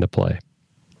will come into play.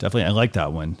 Definitely. I like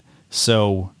that one.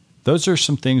 So those are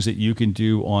some things that you can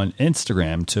do on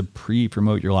Instagram to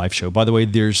pre-promote your live show. By the way,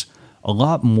 there's a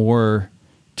lot more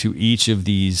to each of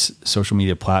these social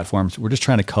media platforms. We're just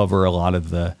trying to cover a lot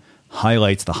of the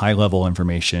highlights, the high level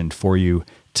information for you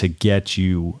to get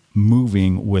you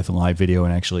moving with live video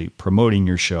and actually promoting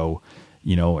your show.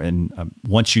 And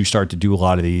once you start to do a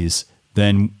lot of these,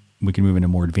 then we can move into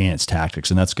more advanced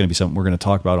tactics. And that's going to be something we're going to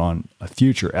talk about on a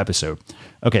future episode.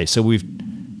 Okay. So we've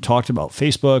talked about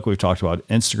Facebook. We've talked about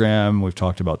Instagram. We've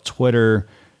talked about Twitter.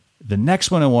 The next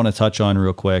one I want to touch on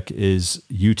real quick is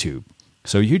YouTube.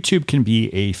 So YouTube can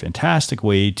be a fantastic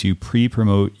way to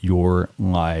pre-promote your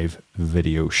live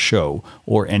video show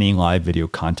or any live video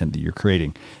content that you're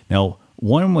creating. Now,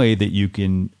 one way that you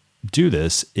can do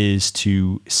this is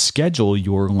to schedule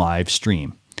your live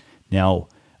stream. Now,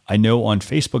 I know on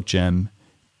Facebook, Jem,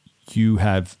 you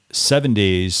have 7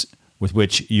 days with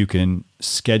which you can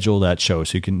schedule that show.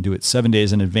 So you can do it 7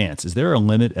 days in advance. Is there a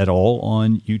limit at all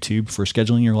on YouTube for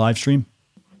scheduling your live stream?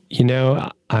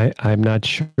 I'm not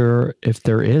sure if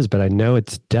there is, but I know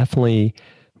it's definitely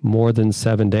more than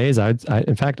 7 days.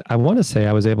 In fact, I want to say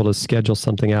I was able to schedule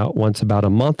something out once about a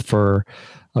month for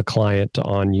a client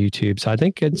on YouTube. So I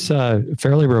think it's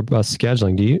fairly robust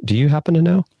scheduling. Do you happen to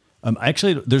know?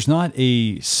 Actually, there's not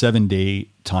a 7-day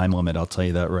time limit. I'll tell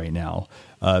you that right now.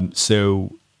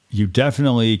 So you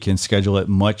definitely can schedule it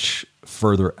much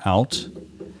further out.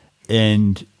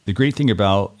 And the great thing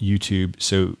about YouTube,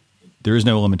 so there is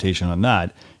no limitation on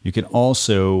that. You can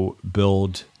also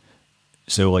build,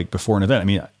 so like before an event, I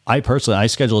mean, I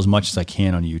schedule as much as I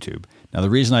can on YouTube. Now, the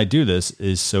reason I do this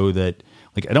is so that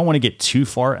I don't want to get too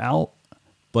far out,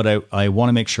 but I want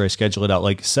to make sure I schedule it out.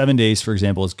 Like 7 days, for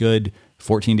example, is good.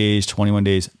 14 days, 21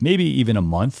 days, maybe even a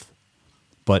month.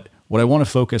 But what I want to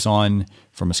focus on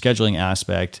from a scheduling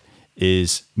aspect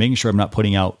is making sure I'm not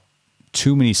putting out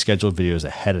too many scheduled videos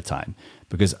ahead of time.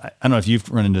 because I don't know if you've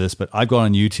run into this, but I've gone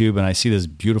on YouTube and I see this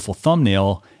beautiful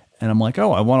thumbnail and I'm like,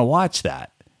 oh, I want to watch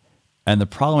that. And the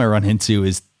problem I run into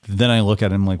is then I look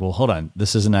at it and I'm like, well, hold on,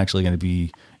 this isn't actually going to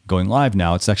be going live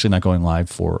now. It's actually not going live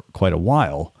for quite a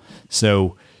while.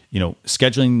 So,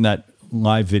 scheduling that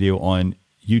live video on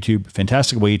YouTube,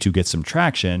 fantastic way to get some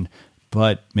traction,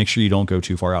 but make sure you don't go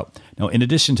too far out. Now, in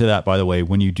addition to that, by the way,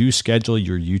 when you do schedule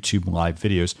your YouTube live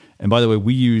videos, and by the way,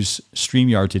 we use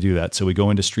StreamYard to do that. So we go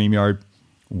into StreamYard,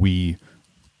 we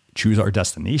choose our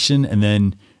destination, and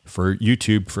then for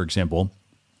YouTube, for example,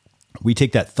 we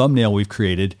take that thumbnail we've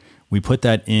created, we put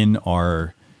that in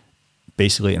our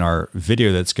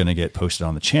video that's going to get posted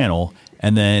on the channel.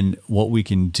 And then what we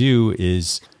can do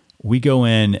is we go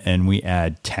in and we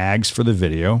add tags for the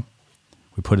video.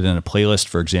 We put it in a playlist,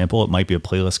 for example. It might be a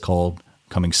playlist called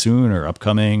Coming Soon or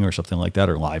Upcoming or something like that,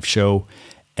 or Live Show.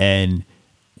 And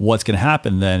what's going to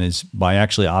happen then is by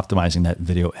actually optimizing that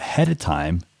video ahead of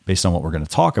time, based on what we're going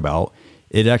to talk about,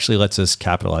 it actually lets us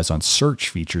capitalize on search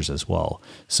features as well.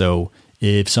 So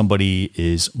if somebody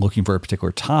is looking for a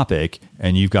particular topic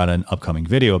and you've got an upcoming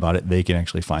video about it, they can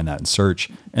actually find that in search.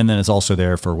 And then it's also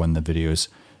there for when the videos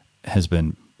has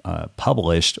been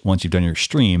published. Once you've done your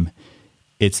stream,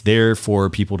 it's there for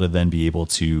people to then be able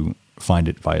to find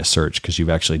it via search because you've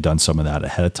actually done some of that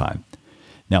ahead of time.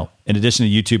 Now, in addition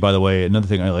to YouTube, by the way, another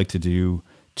thing I like to do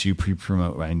to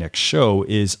pre-promote my next show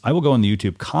is I will go in the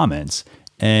YouTube comments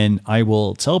and I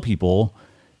will tell people,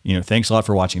 thanks a lot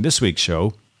for watching this week's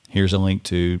show. Here's a link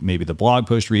to maybe the blog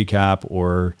post recap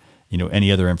or,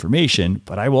 any other information.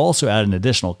 But I will also add an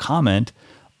additional comment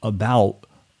about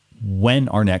when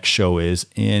our next show is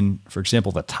and, for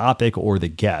example, the topic or the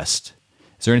guest.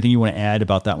 Is there anything you want to add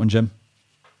about that one, Jim?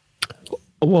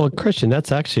 Well, Christian,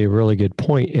 that's actually a really good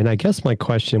point. And I guess my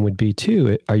question would be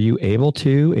too, are you able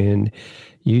to in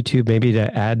YouTube maybe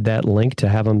to add that link to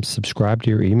have them subscribe to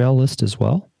your email list as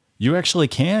well? You actually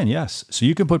can, yes. So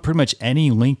you can put pretty much any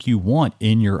link you want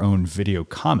in your own video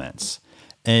comments.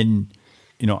 And,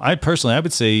 I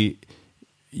would say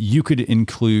you could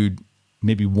include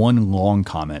maybe one long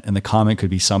comment. And the comment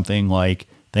could be something like,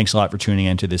 thanks a lot for tuning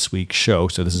into this week's show.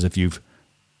 So this is if you've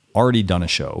already done a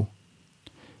show.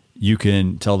 You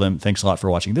can tell them, thanks a lot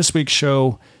for watching this week's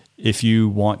show. If you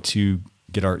want to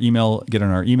get on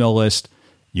our email list,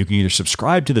 you can either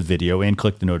subscribe to the video and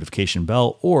click the notification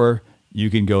bell, or you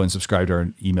can go and subscribe to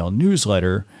our email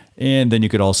newsletter. And then you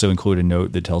could also include a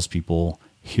note that tells people,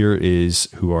 here is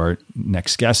who our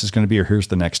next guest is going to be, or here's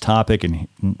the next topic, and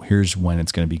here's when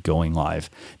it's going to be going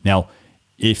live. Now,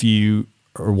 if you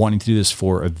are wanting to do this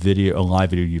for a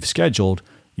live video you've scheduled,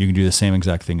 you can do the same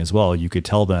exact thing as well. You could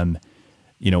tell them,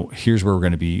 here's where we're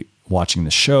going to be watching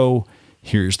the show.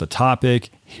 Here's the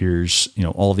topic. Here's,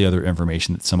 all the other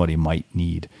information that somebody might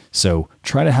need. So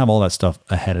try to have all that stuff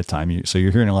ahead of time. So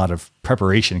you're hearing a lot of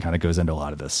preparation kind of goes into a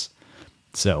lot of this.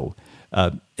 So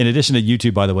in addition to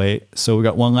YouTube, by the way, so we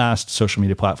got one last social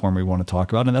media platform we want to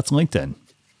talk about, and that's LinkedIn.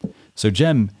 So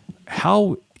Jim,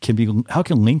 how can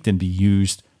LinkedIn be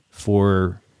used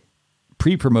for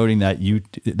pre-promoting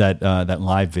that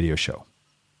live video show?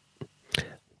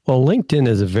 Well, LinkedIn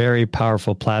is a very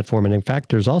powerful platform. And in fact,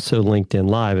 there's also LinkedIn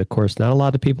Live. Of course, not a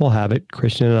lot of people have it.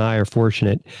 Christian and I are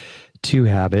fortunate to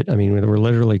have it. I mean, we're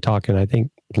literally talking, I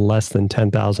think, less than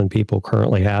 10,000 people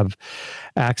currently have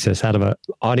access out of an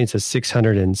audience of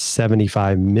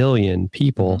 675 million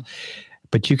people. Mm-hmm.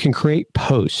 But you can create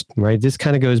posts, right? This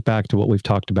kind of goes back to what we've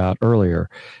talked about earlier.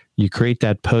 You create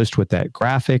that post with that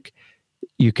graphic.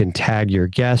 You can tag your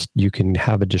guest. You can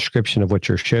have a description of what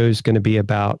your show is going to be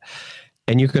about.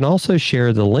 And you can also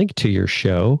share the link to your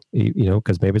show,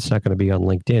 because maybe it's not going to be on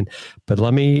LinkedIn. But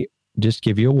let me just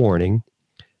give you a warning.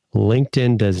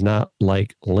 LinkedIn does not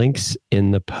like links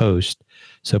in the post.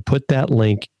 So put that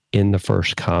link in the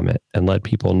first comment and let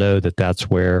people know that that's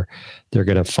where they're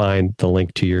going to find the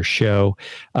link to your show.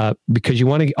 Because you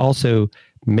want to also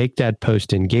make that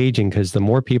post engaging, because the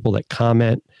more people that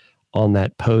comment on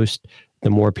that post,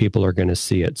 the more people are going to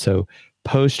see it. So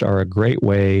posts are a great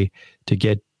way to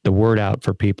get the word out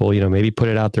for people. Maybe put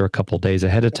it out there a couple of days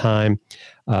ahead of time.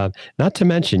 Not to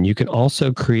mention, you can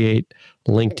also create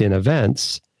LinkedIn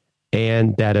events,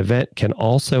 and that event can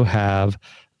also have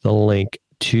the link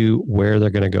to where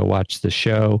they're going to go watch the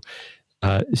show.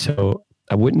 So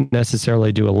I wouldn't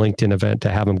necessarily do a LinkedIn event to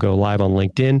have them go live on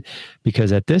LinkedIn,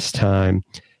 because at this time,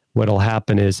 what'll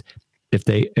happen is if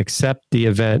they accept the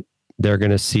event, they're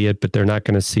going to see it, but they're not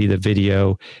going to see the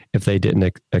video if they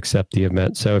didn't accept the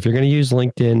event. So if you're going to use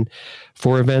LinkedIn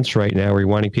for events right now, or you're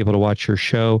wanting people to watch your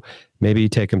show, maybe you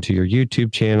take them to your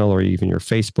YouTube channel or even your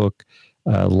Facebook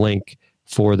link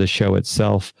for the show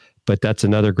itself but that's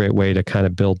another great way to kind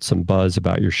of build some buzz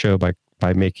about your show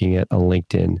by making it a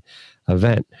LinkedIn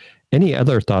event. Any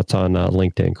other thoughts on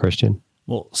LinkedIn, Christian?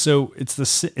 Well, so it's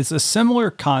a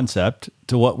similar concept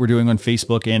to what we're doing on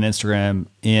Facebook and Instagram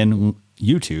and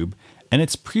YouTube, and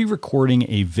it's pre-recording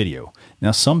a video.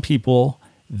 Now, some people,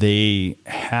 they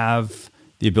have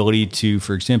the ability to,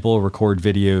 for example, record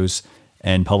videos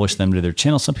and publish them to their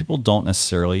channel. Some people don't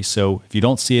necessarily. So if you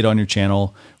don't see it on your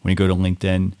channel when you go to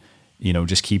LinkedIn,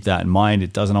 just keep that in mind.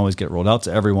 It doesn't always get rolled out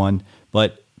to everyone,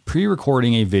 but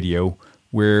pre-recording a video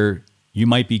where you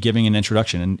might be giving an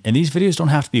introduction. And these videos don't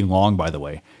have to be long, by the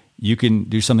way. You can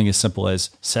do something as simple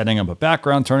as setting up a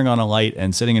background, turning on a light,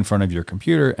 and sitting in front of your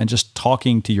computer and just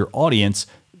talking to your audience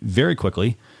very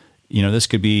quickly. This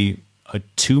could be a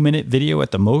 2-minute video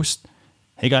at the most.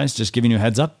 Hey guys, just giving you a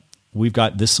heads up. We've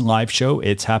got this live show.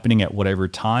 It's happening at whatever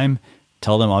time.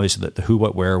 Tell them obviously the who,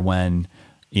 what, where, when,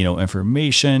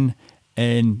 information,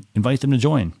 and invite them to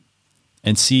join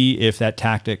and see if that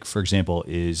tactic, for example,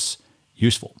 is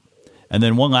useful. And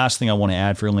then one last thing I want to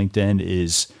add for LinkedIn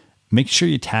is make sure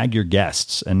you tag your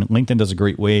guests. And LinkedIn does a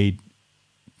great way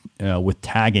with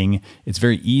tagging. It's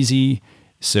very easy.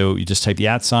 So you just type the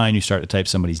 @ you start to type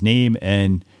somebody's name,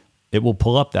 and it will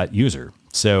pull up that user.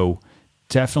 So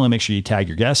definitely make sure you tag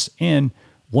your guests. And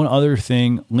one other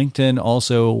thing, LinkedIn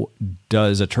also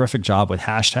does a terrific job with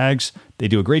hashtags. They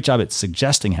do a great job at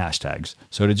suggesting hashtags.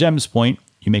 So to Jem's point,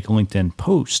 you make a LinkedIn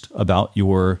post about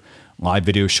your live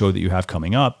video show that you have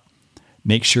coming up.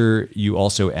 Make sure you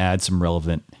also add some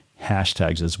relevant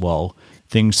hashtags as well.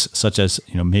 Things such as,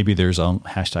 maybe there's a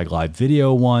hashtag live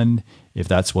video one, if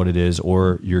that's what it is,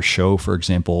 or your show, for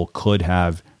example, could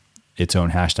have its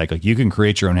own hashtag. Like you can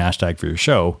create your own hashtag for your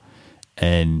show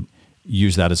and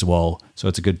use that as well. So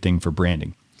it's a good thing for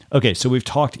branding. Okay, so we've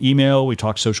talked email, we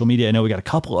talked social media. I know we got a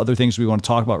couple other things we want to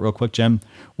talk about real quick, Jem.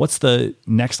 What's the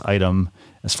next item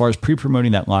as far as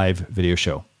pre-promoting that live video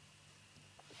show?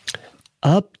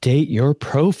 Update your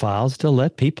profiles to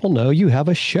let people know you have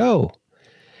a show.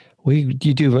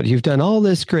 You've done all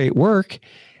this great work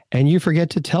and you forget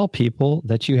to tell people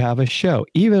that you have a show.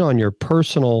 Even on your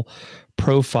personal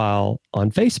profile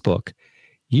on Facebook,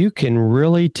 you can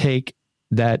really take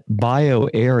that bio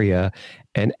area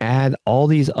and add all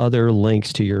these other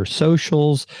links to your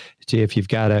socials. If you've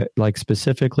got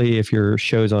specifically if your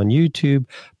show's on YouTube,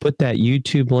 put that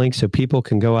YouTube link so people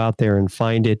can go out there and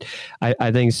find it. I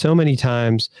think so many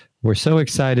times we're so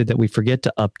excited that we forget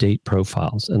to update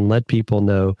profiles and let people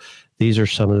know these are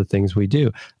some of the things we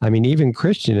do. I mean, even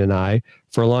Christian and I,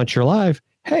 for Launch Your Live,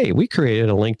 hey, we created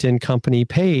a LinkedIn company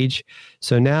page.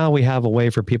 So now we have a way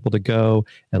for people to go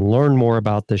and learn more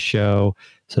about the show.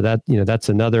 So that, that's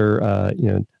another, I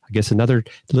guess another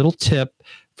little tip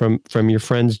from your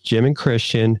friends, Jim and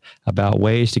Christian, about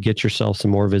ways to get yourself some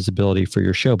more visibility for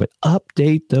your show, but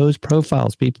update those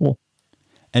profiles, people.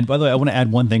 And by the way, I want to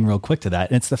add one thing real quick to that.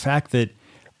 And it's the fact that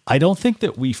I don't think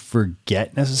that we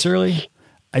forget necessarily.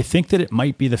 I think that it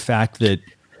might be the fact that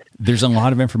there's a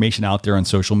lot of information out there on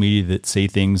social media that say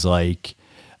things like,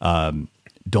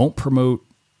 don't promote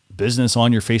business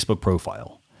on your Facebook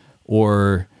profile,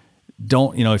 or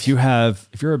don't, if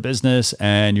you're a business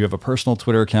and you have a personal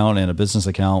Twitter account and a business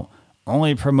account,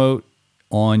 only promote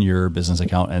on your business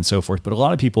account and so forth. But a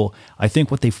lot of people, I think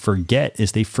what they forget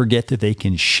is they forget that they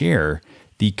can share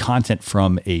the content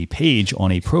from a page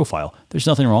on a profile. There's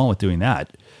nothing wrong with doing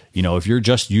that. If you're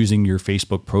just using your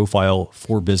Facebook profile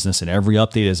for business and every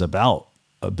update is about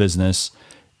a business,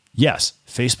 yes,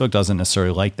 Facebook doesn't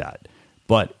necessarily like that.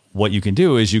 But what you can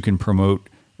do is you can promote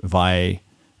via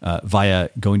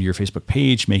going to your Facebook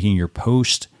page, making your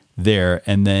post there,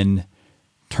 and then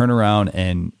turn around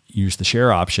and use the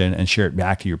share option and share it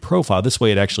back to your profile. This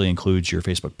way it actually includes your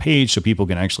Facebook page so people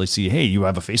can actually see, hey, you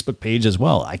have a Facebook page as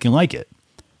well. I can like it.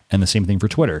 And the same thing for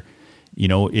Twitter.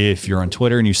 If you're on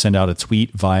Twitter and you send out a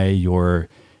tweet via your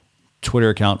Twitter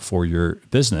account for your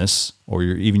business or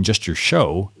even just your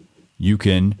show, you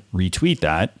can retweet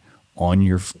that on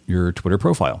your Twitter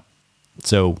profile.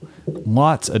 So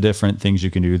lots of different things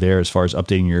you can do there as far as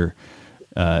updating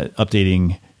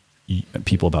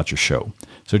people about your show.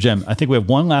 So Jem, I think we have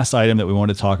one last item that we want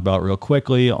to talk about real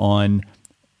quickly on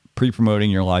pre-promoting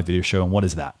your live video show. And what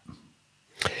is that?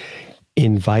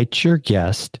 Invite your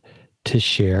guest to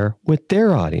share with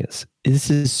their audience.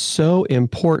 This is so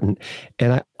important.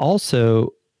 And I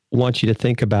also want you to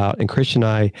think about, and Christian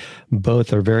and I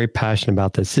both are very passionate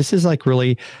about this. This is like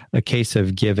really a case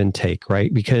of give and take,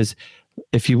 right? Because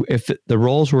if the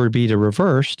roles were to be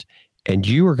reversed and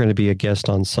you were going to be a guest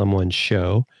on someone's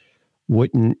show,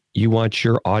 wouldn't you want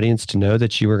your audience to know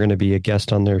that you were going to be a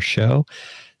guest on their show?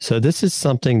 So this is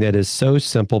something that is so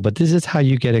simple, but this is how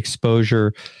you get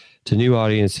exposure to new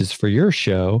audiences for your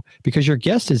show, because your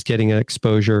guest is getting an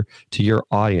exposure to your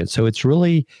audience. So it's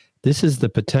really, this is the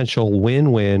potential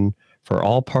win-win for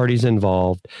all parties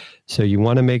involved. So you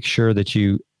want to make sure that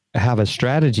you have a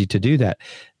strategy to do that.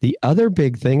 The other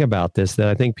big thing about this that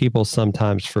I think people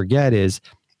sometimes forget is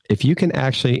if you can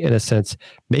actually, in a sense,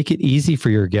 make it easy for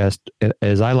your guest,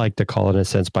 as I like to call it, in a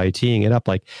sense, by teeing it up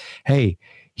like, hey,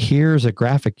 here's a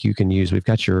graphic you can use. We've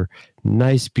got your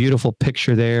nice, beautiful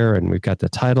picture there, and we've got the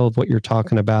title of what you're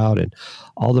talking about and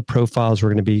all the profiles we're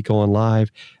going to be going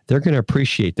live. They're going to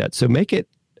appreciate that. So make it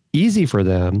easy for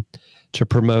them to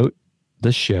promote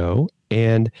the show,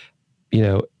 and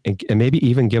and maybe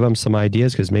even give them some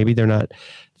ideas, because maybe they're not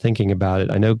thinking about it.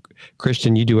 I know,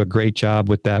 Christian, you do a great job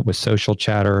with that, with Social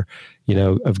Chatter,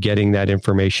 of getting that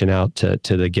information out to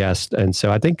the guest. And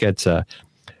so I think it's a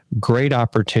great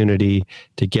opportunity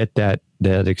to get that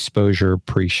exposure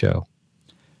pre-show.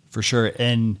 For sure.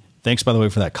 And thanks, by the way,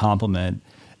 for that compliment.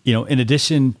 In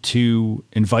addition to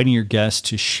inviting your guests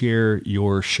to share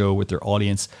your show with their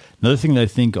audience, another thing that I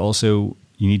think also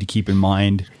you need to keep in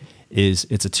mind is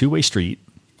it's a two-way street.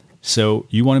 So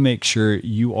you want to make sure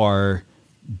you are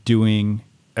doing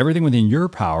everything within your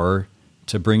power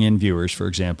to bring in viewers, for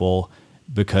example,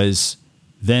 because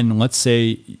then let's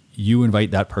say you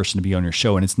invite that person to be on your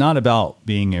show, and it's not about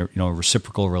being a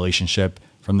reciprocal relationship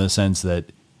from the sense that,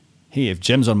 hey, if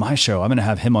Jim's on my show, I'm going to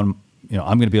have him on,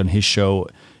 I'm going to be on his show.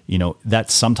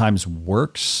 That sometimes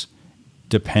works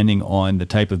depending on the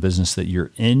type of business that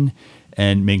you're in,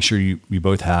 and make sure you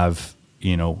both have,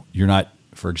 you're not,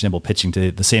 for example, pitching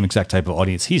to the same exact type of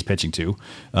audience he's pitching to,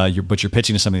 but you're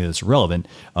pitching to something that's relevant.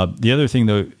 The other thing,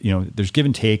 though, there's give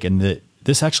and take, and that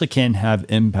this actually can have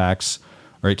impacts,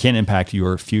 or it can impact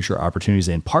your future opportunities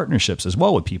and partnerships as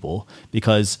well with people.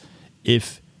 Because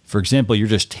if, for example, you're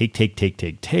just take,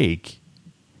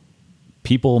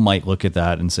 people might look at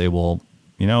that and say, well,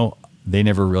 they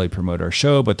never really promote our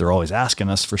show, but they're always asking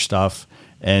us for stuff.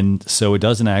 And so it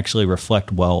doesn't actually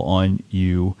reflect well on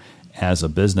you as a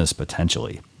business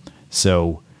potentially.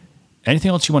 So anything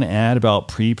else you want to add about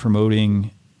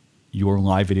pre-promoting your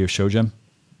live video show, Jim?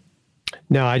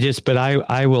 No,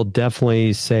 I will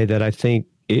definitely say that I think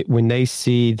when they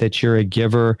see that you're a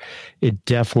giver, it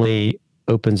definitely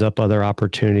opens up other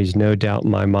opportunities, no doubt in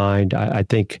my mind. I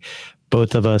think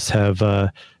both of us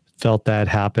have felt that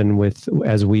happen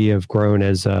as we have grown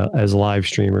as live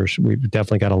streamers. We've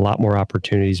definitely got a lot more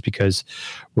opportunities because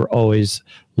we're always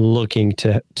looking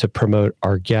to promote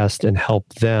our guests and help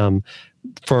them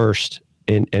first.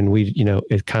 And we,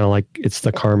 it's kind of like, it's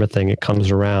the karma thing. It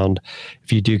comes around.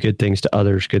 If you do good things to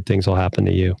others, good things will happen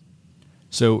to you.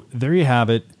 So there you have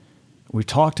it. We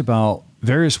talked about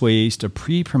various ways to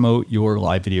pre-promote your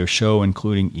live video show,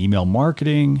 including email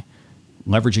marketing,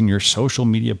 leveraging your social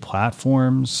media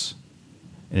platforms.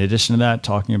 In addition to that,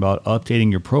 talking about updating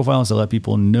your profiles to let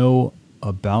people know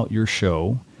about your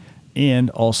show, and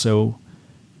also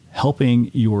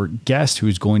helping your guest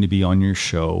who's going to be on your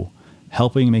show,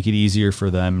 helping make it easier for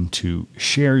them to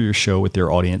share your show with their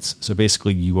audience. So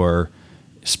basically you are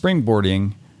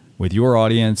springboarding with your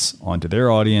audience onto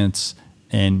their audience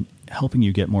and helping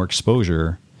you get more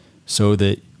exposure so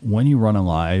that when you run a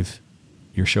live,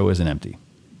 your show isn't empty.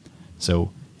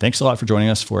 So thanks a lot for joining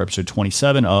us for episode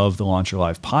 27 of the Launch Your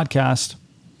Live podcast.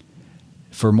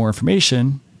 For more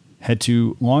information, head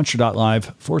to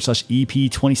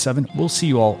launcher.live/EP27. We'll see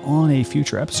you all on a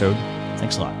future episode.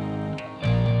 Thanks a lot.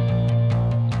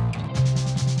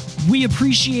 We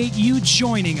appreciate you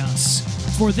joining us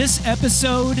for this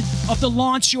episode of the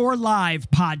Launch Your Live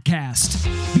podcast.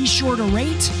 Be sure to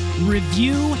rate,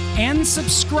 review, and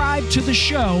subscribe to the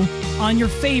show on your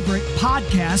favorite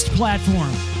podcast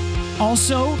platform.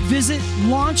 Also, visit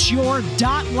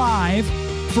launchyour.live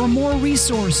for more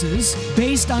resources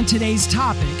based on today's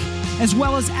topic, as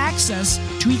well as access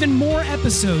to even more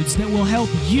episodes that will help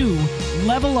you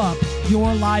level up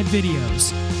your live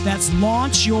videos. That's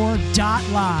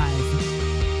launchyour.live.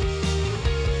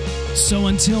 So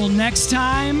until next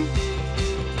time,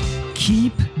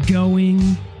 keep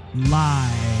going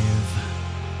live.